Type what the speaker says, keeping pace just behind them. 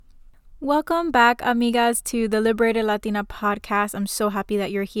Welcome back, amigas, to the Liberated Latina podcast. I'm so happy that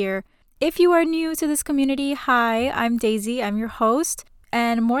you're here. If you are new to this community, hi, I'm Daisy. I'm your host.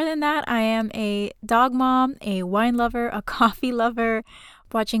 And more than that, I am a dog mom, a wine lover, a coffee lover,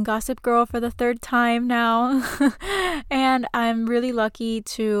 watching Gossip Girl for the third time now. And I'm really lucky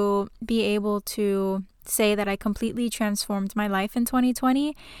to be able to say that I completely transformed my life in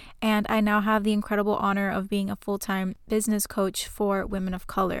 2020. And I now have the incredible honor of being a full-time business coach for women of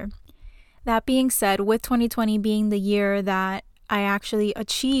color. That being said, with 2020 being the year that I actually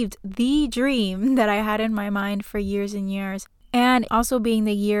achieved the dream that I had in my mind for years and years, and also being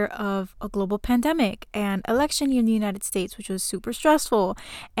the year of a global pandemic and election in the United States, which was super stressful,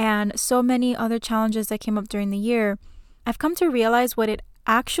 and so many other challenges that came up during the year, I've come to realize what it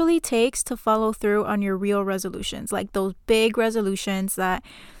actually takes to follow through on your real resolutions, like those big resolutions that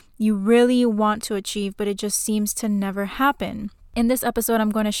you really want to achieve, but it just seems to never happen. In this episode, I'm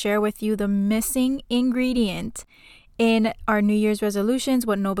going to share with you the missing ingredient in our New Year's resolutions,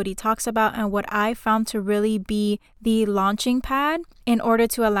 what nobody talks about, and what I found to really be the launching pad in order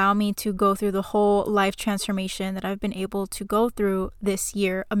to allow me to go through the whole life transformation that I've been able to go through this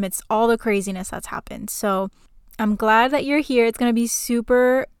year amidst all the craziness that's happened. So I'm glad that you're here. It's going to be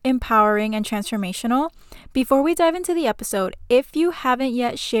super empowering and transformational. Before we dive into the episode, if you haven't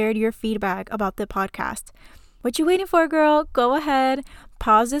yet shared your feedback about the podcast, what you waiting for, girl? Go ahead,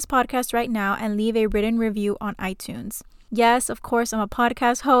 pause this podcast right now and leave a written review on iTunes. Yes, of course, I'm a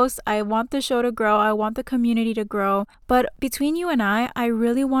podcast host. I want the show to grow. I want the community to grow. But between you and I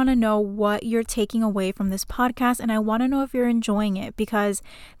really want to know what you're taking away from this podcast. And I want to know if you're enjoying it, because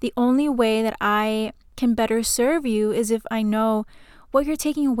the only way that I can better serve you is if I know what you're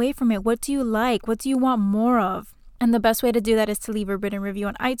taking away from it. What do you like? What do you want more of? And the best way to do that is to leave a written review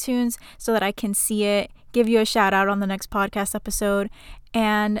on iTunes so that I can see it, give you a shout out on the next podcast episode,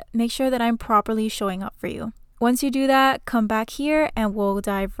 and make sure that I'm properly showing up for you. Once you do that, come back here and we'll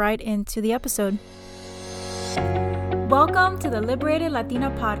dive right into the episode. Welcome to the Liberated Latina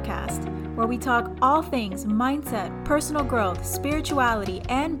podcast, where we talk all things mindset, personal growth, spirituality,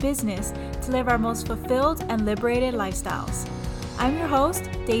 and business to live our most fulfilled and liberated lifestyles. I'm your host,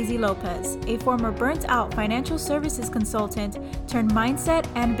 Daisy Lopez, a former burnt-out financial services consultant turned mindset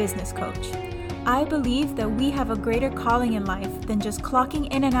and business coach. I believe that we have a greater calling in life than just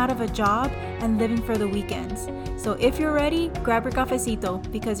clocking in and out of a job and living for the weekends. So if you're ready, grab your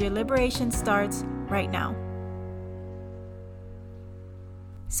cafecito, because your liberation starts right now.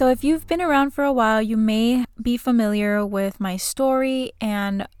 So if you've been around for a while, you may be familiar with my story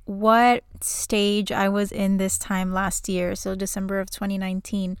and what stage I was in this time last year, so December of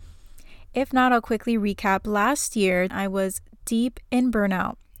 2019. If not, I'll quickly recap. Last year, I was deep in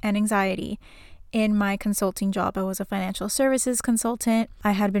burnout and anxiety in my consulting job. I was a financial services consultant.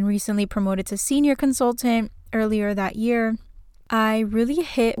 I had been recently promoted to senior consultant earlier that year. I really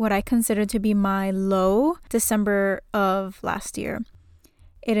hit what I consider to be my low December of last year.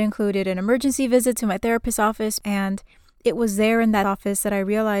 It included an emergency visit to my therapist's office, and it was there in that office that I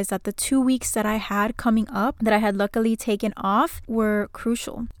realized that the 2 weeks that I had coming up that I had luckily taken off were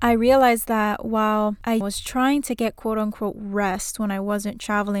crucial. I realized that while I was trying to get quote unquote rest when I wasn't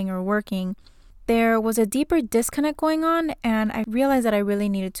traveling or working, there was a deeper disconnect going on, and I realized that I really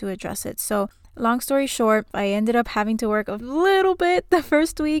needed to address it. So long story short, I ended up having to work a little bit the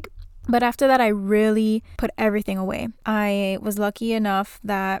first week. But after that, I really put everything away. I was lucky enough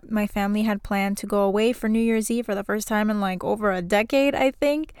that my family had planned to go away for New Year's Eve for the first time in like over a decade, I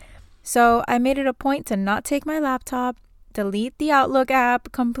think. So I made it a point to not take my laptop, delete the Outlook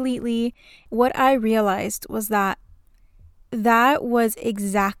app completely. What I realized was that was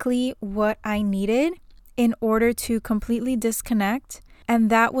exactly what I needed in order to completely disconnect.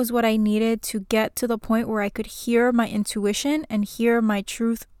 And that was what I needed to get to the point where I could hear my intuition and hear my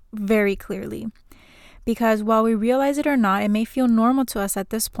truth very clearly. Because while we realize it or not, it may feel normal to us at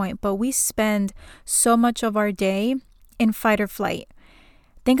this point, but we spend so much of our day in fight or flight.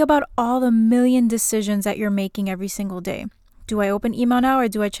 Think about all the million decisions that you're making every single day. Do I open email now or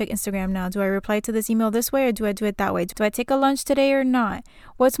do I check Instagram now? Do I reply to this email this way or do I do it that way? Do I take a lunch today or not?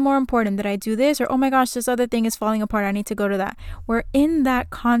 What's more important? Did I do this? Or, oh my gosh, this other thing is falling apart. I need to go to that. We're in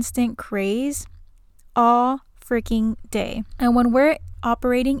that constant craze all freaking day. And when we're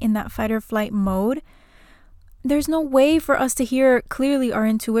operating in that fight or flight mode, there's no way for us to hear clearly our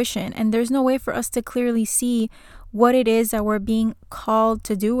intuition, and there's no way for us to clearly see what it is that we're being called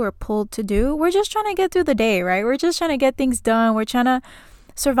to do or pulled to do. We're just trying to get through the day, right? We're just trying to get things done. We're trying to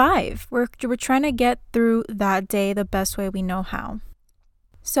survive. We're trying to get through that day the best way we know how.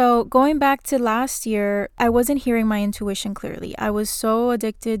 So going back to last year, I wasn't hearing my intuition clearly. I was so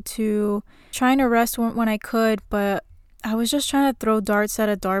addicted to trying to rest when I could, but I was just trying to throw darts at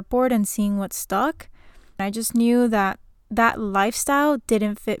a dartboard and seeing what stuck. I just knew that lifestyle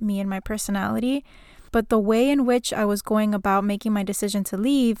didn't fit me and my personality, but the way in which I was going about making my decision to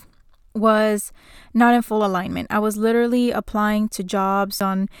leave was not in full alignment. I was literally applying to jobs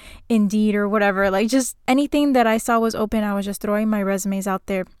on Indeed or whatever, like just anything that I saw was open. I was just throwing my resumes out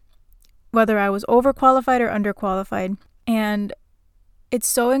there, whether I was overqualified or underqualified. And it's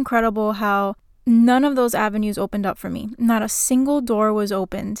so incredible how none of those avenues opened up for me. Not a single door was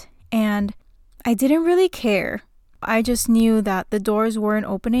opened. And I didn't really care. I just knew that the doors weren't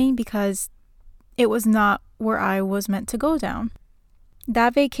opening because it was not where I was meant to go down.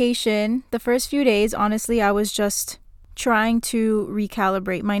 That vacation, the first few days, honestly, I was just trying to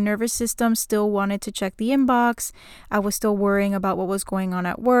recalibrate. My nervous system still wanted to check the inbox. I was still worrying about what was going on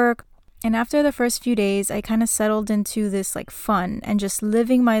at work. And after the first few days, I kind of settled into this like fun and just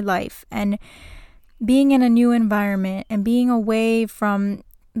living my life and being in a new environment and being away from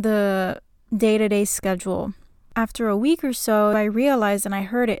the day-to-day schedule. After a week or so, I realized and I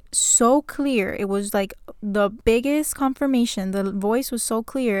heard it so clear. It was like the biggest confirmation. The voice was so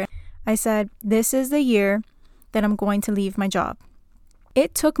clear. I said, this is the year that I'm going to leave my job.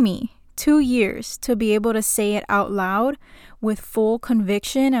 It took me 2 years to be able to say it out loud with full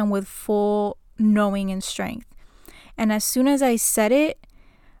conviction and with full knowing and strength. And as soon as I said it,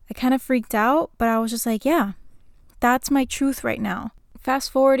 I kind of freaked out, but I was just like, yeah, that's my truth right now.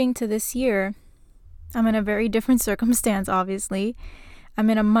 Fast forwarding to this year, I'm in a very different circumstance, obviously. I'm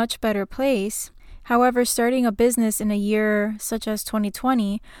in a much better place. However, starting a business in a year such as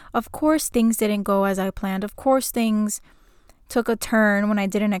 2020, of course, things didn't go as I planned. Of course, things took a turn when I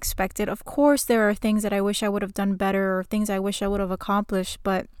didn't expect it. Of course, there are things that I wish I would have done better or things I wish I would have accomplished.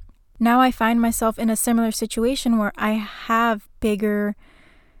 But now I find myself in a similar situation where I have bigger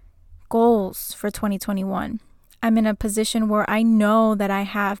goals for 2021. I'm in a position where I know that I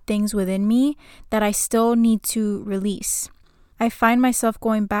have things within me that I still need to release. I find myself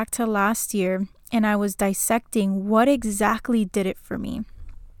going back to last year and I was dissecting what exactly did it for me.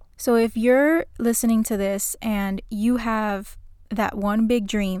 So if you're listening to this and you have that one big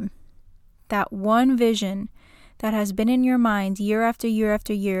dream, that one vision that has been in your mind year after year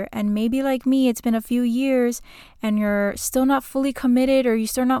after year, and maybe like me, it's been a few years and you're still not fully committed or you're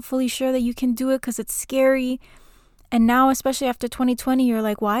still not fully sure that you can do it because it's scary. And now, especially after 2020, you're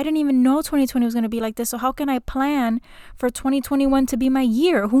like, well, I didn't even know 2020 was going to be like this. So how can I plan for 2021 to be my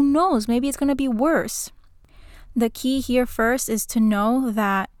year? Who knows? Maybe it's going to be worse. The key here first is to know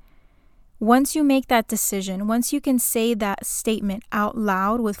that once you make that decision, once you can say that statement out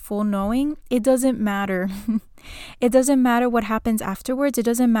loud with full knowing, it doesn't matter. It doesn't matter what happens afterwards. It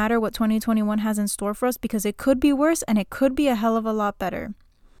doesn't matter what 2021 has in store for us because it could be worse and it could be a hell of a lot better.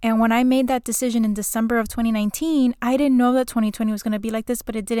 And when I made that decision in December of 2019, I didn't know that 2020 was going to be like this,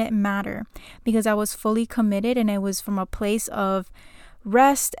 but it didn't matter because I was fully committed and it was from a place of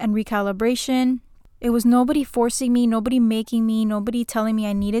rest and recalibration. It was nobody forcing me, nobody making me, nobody telling me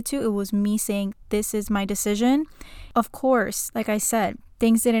I needed to. It was me saying, this is my decision. Of course, like I said,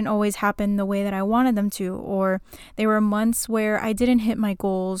 things didn't always happen the way that I wanted them to, or there were months where I didn't hit my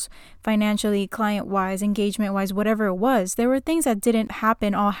goals financially, client-wise, engagement-wise, whatever it was. There were things that didn't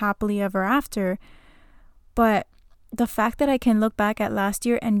happen all happily ever after. But the fact that I can look back at last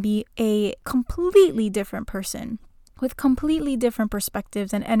year and be a completely different person with completely different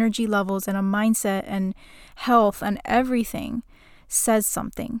perspectives and energy levels and a mindset and health and everything says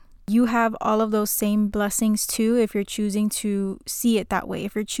something. You have all of those same blessings too if you're choosing to see it that way,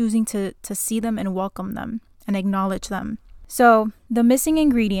 if you're choosing to see them and welcome them and acknowledge them. So the missing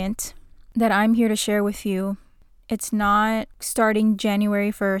ingredient that I'm here to share with you, it's not starting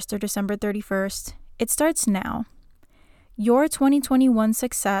January 1st or December 31st. It starts now. Your 2021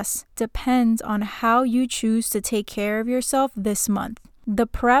 success depends on how you choose to take care of yourself this month. The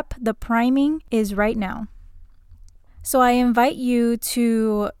prep, the priming is right now. So I invite you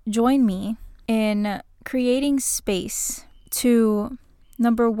to join me in creating space to,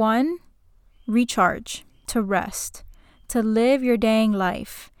 number one, recharge, to rest, to live your dang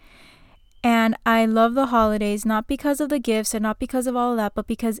life. And I love the holidays, not because of the gifts and not because of all of that, but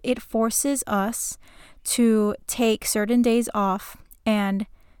because it forces us to take certain days off and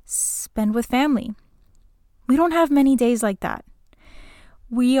spend with family. We don't have many days like that.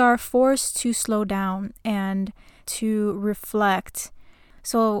 We are forced to slow down and to reflect.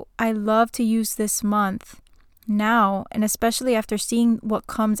 So I love to use this month, now, and especially after seeing what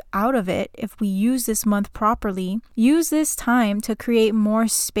comes out of it, if we use this month properly, use this time to create more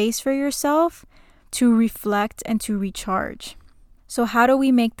space for yourself to reflect and to recharge. So how do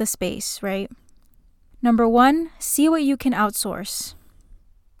we make the space, right? Number one, see what you can outsource.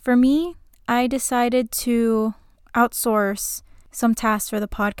 For me, I decided to outsource some tasks for the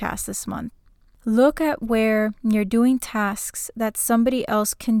podcast this month. Look at where you're doing tasks that somebody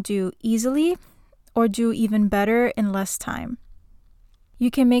else can do easily or do even better in less time.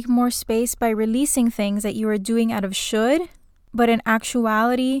 You can make more space by releasing things that you are doing out of should, but in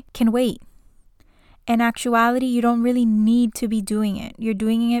actuality can wait. In actuality, you don't really need to be doing it. You're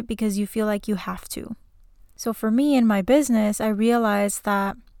doing it because you feel like you have to. So for me in my business, I realized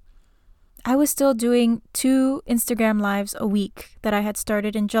that I was still doing 2 Instagram lives a week that I had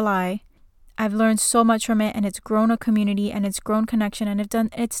started in July. I've learned so much from it, and it's grown a community and it's grown connection, and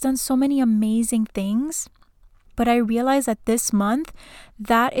it's done so many amazing things. But I realized that this month,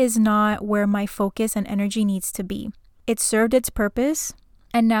 that is not where my focus and energy needs to be. It served its purpose,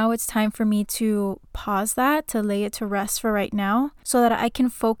 and now it's time for me to pause that, to lay it to rest for right now, so that I can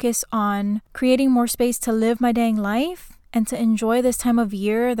focus on creating more space to live my dang life and to enjoy this time of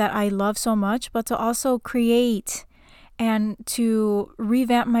year that I love so much, but to also create and to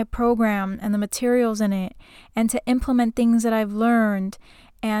revamp my program and the materials in it, and to implement things that I've learned,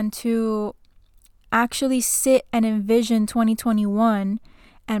 and to actually sit and envision 2021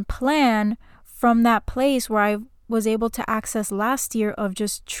 and plan from that place where I was able to access last year of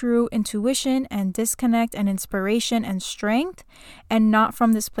just true intuition and disconnect and inspiration and strength, and not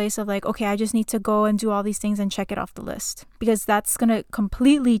from this place of like, okay, I just need to go and do all these things and check it off the list, because that's going to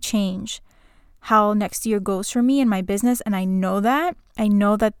completely change how next year goes for me in my business. And I know that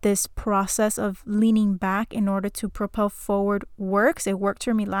this process of leaning back in order to propel forward works. It worked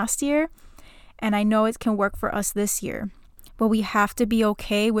for me last year, and I know it can work for us this year. But we have to be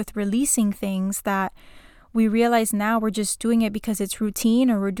okay with releasing things that we realize now we're just doing it because it's routine,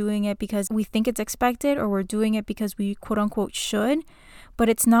 or we're doing it because we think it's expected, or we're doing it because we quote unquote should, but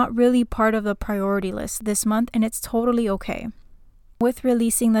it's not really part of the priority list this month, and it's totally okay. With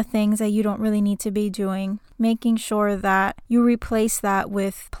releasing the things that you don't really need to be doing, making sure that you replace that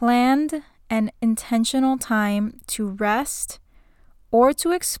with planned and intentional time to rest or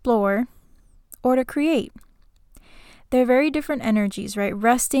to explore or to create. They're very different energies, right?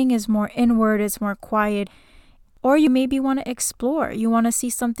 Resting is more inward, it's more quiet. Or you maybe want to explore. You want to see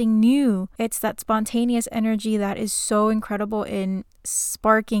something new. It's that spontaneous energy that is so incredible in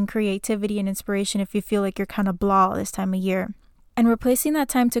sparking creativity and inspiration if you feel like you're kind of blah this time of year. And replacing that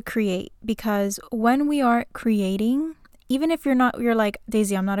time to create, because when we are creating, even if you're like,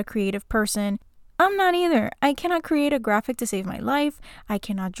 Daisy, I'm not a creative person. I'm not either. I cannot create a graphic to save my life. I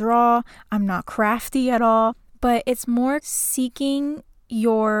cannot draw. I'm not crafty at all. But it's more seeking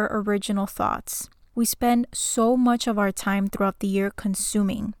your original thoughts. We spend so much of our time throughout the year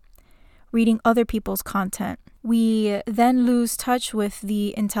consuming, reading other people's content. We then lose touch with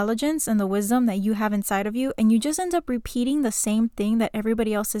the intelligence and the wisdom that you have inside of you, and you just end up repeating the same thing that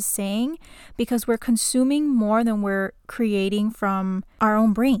everybody else is saying because we're consuming more than we're creating from our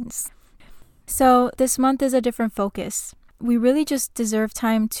own brains. So this month is a different focus. We really just deserve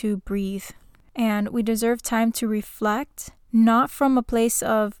time to breathe, and we deserve time to reflect, not from a place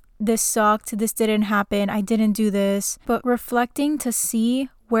of this sucked, this didn't happen, I didn't do this, but reflecting to see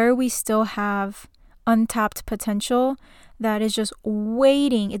where we still have untapped potential that is just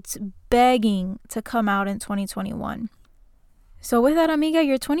waiting, it's begging to come out in 2021. So with that, amiga,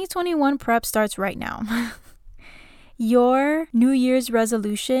 your 2021 prep starts right now. Your New Year's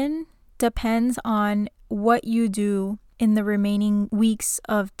resolution depends on what you do in the remaining weeks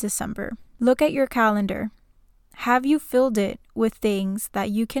of December. Look at your calendar. Have you filled it with things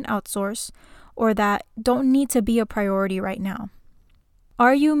that you can outsource or that don't need to be a priority right now?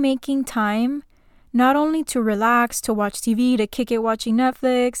 Are you making time not only to relax, to watch TV, to kick it watching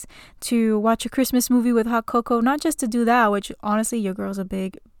Netflix, to watch a Christmas movie with hot cocoa, not just to do that, which honestly, your girl's a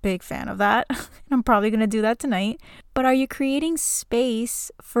big fan of that. I'm probably going to do that tonight. But are you creating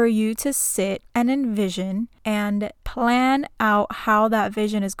space for you to sit and envision and plan out how that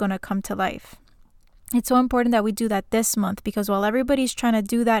vision is going to come to life? It's so important that we do that this month, because while everybody's trying to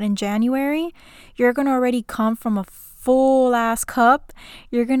do that in January, you're going to already come from a full ass cup.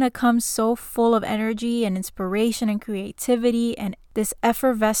 You're going to come so full of energy and inspiration and creativity and this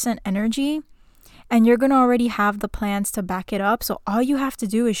effervescent energy. And you're going to already have the plans to back it up. So all you have to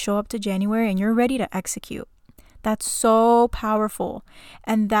do is show up to January and you're ready to execute. That's so powerful.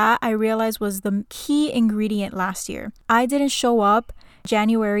 And that I realized was the key ingredient last year. I didn't show up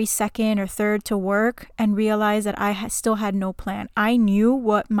January 2nd or 3rd to work and realized that I still had no plan. I knew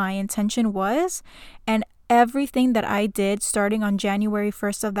what my intention was, and everything that I did starting on January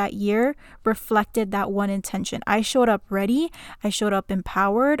 1st of that year reflected that one intention. I showed up ready. I showed up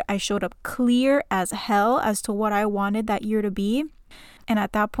empowered. I showed up clear as hell as to what I wanted that year to be. And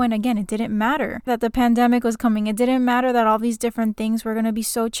at that point, again, it didn't matter that the pandemic was coming. It didn't matter that all these different things were going to be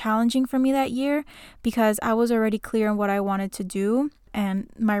so challenging for me that year, because I was already clear on what I wanted to do. And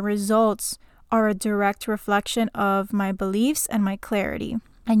my results are a direct reflection of my beliefs and my clarity.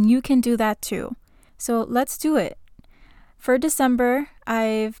 And you can do that too. So let's do it. For December,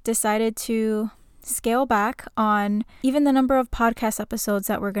 I've decided to scale back on even the number of podcast episodes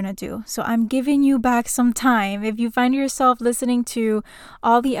that we're going to do. So I'm giving you back some time. If you find yourself listening to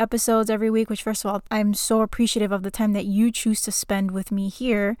all the episodes every week, which first of all, I'm so appreciative of the time that you choose to spend with me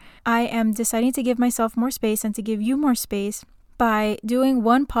here, I am deciding to give myself more space and to give you more space by doing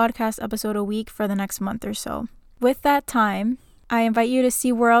one podcast episode a week for the next month or so. With that time, I invite you to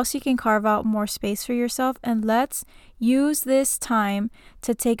see where else you can carve out more space for yourself, and let's use this time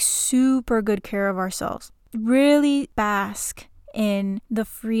to take super good care of ourselves. Really bask in the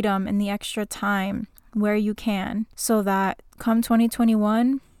freedom and the extra time where you can, so that come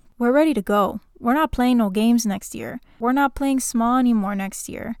 2021, we're ready to go. We're not playing no games next year. We're not playing small anymore next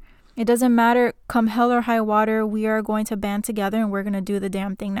year. It doesn't matter, come hell or high water, we are going to band together and we're going to do the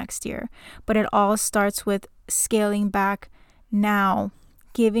damn thing next year. But it all starts with scaling back now,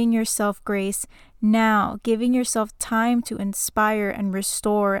 giving yourself grace now, giving yourself time to inspire and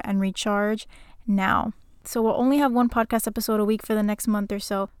restore and recharge now. So we'll only have one podcast episode a week for the next month or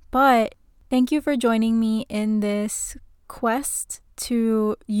so. But thank you for joining me in this quest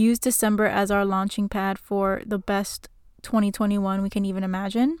to use December as our launching pad for the best 2021 we can even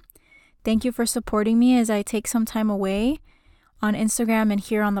imagine. Thank you for supporting me as I take some time away on Instagram and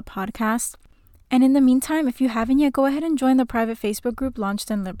here on the podcast. And in the meantime, if you haven't yet, go ahead and join the private Facebook group, Launched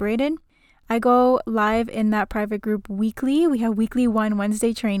and Liberated. I go live in that private group weekly. We have weekly Wine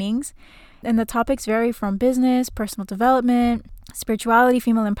Wednesday trainings. And the topics vary from business, personal development, spirituality,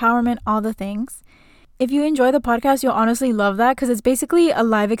 female empowerment, all the things. If you enjoy the podcast, you'll honestly love that, because it's basically a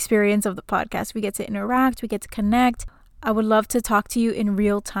live experience of the podcast. We get to interact, we get to connect. I would love to talk to you in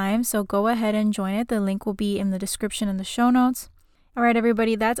real time. So go ahead and join it. The link will be in the description and the show notes. All right,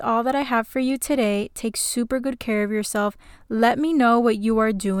 everybody, that's all that I have for you today. Take super good care of yourself. Let me know what you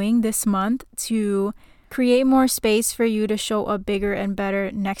are doing this month to create more space for you to show up bigger and better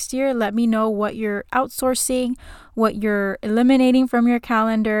next year. Let me know what you're outsourcing, what you're eliminating from your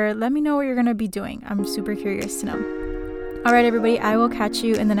calendar. Let me know what you're going to be doing. I'm super curious to know. All right, everybody, I will catch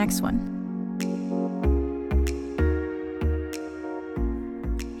you in the next one.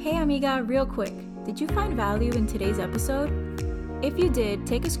 Hey, amiga, real quick. Did you find value in today's episode? If you did,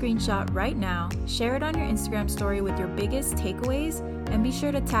 take a screenshot right now, share it on your Instagram story with your biggest takeaways, and be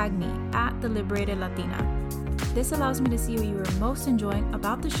sure to tag me at The Liberated Latina. This allows me to see what you are most enjoying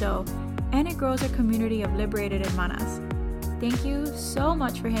about the show, and it grows our community of liberated hermanas. Thank you so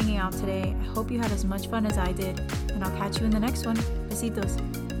much for hanging out today. I hope you had as much fun as I did, and I'll catch you in the next one.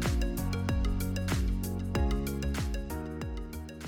 Besitos.